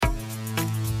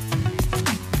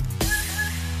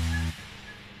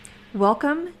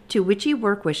Welcome to Witchy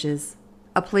Work Wishes,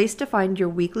 a place to find your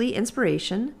weekly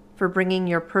inspiration for bringing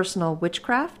your personal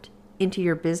witchcraft into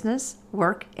your business,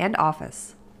 work, and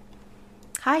office.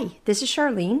 Hi, this is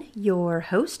Charlene, your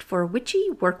host for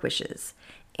Witchy Work Wishes,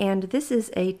 and this is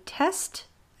a test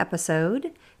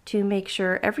episode to make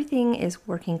sure everything is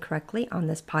working correctly on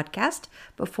this podcast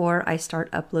before I start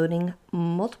uploading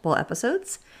multiple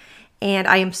episodes. And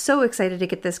I am so excited to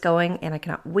get this going, and I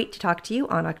cannot wait to talk to you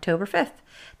on October 5th.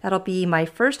 That'll be my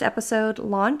first episode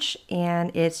launch,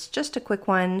 and it's just a quick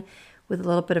one with a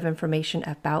little bit of information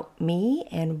about me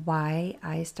and why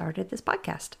I started this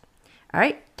podcast. All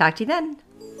right, talk to you then.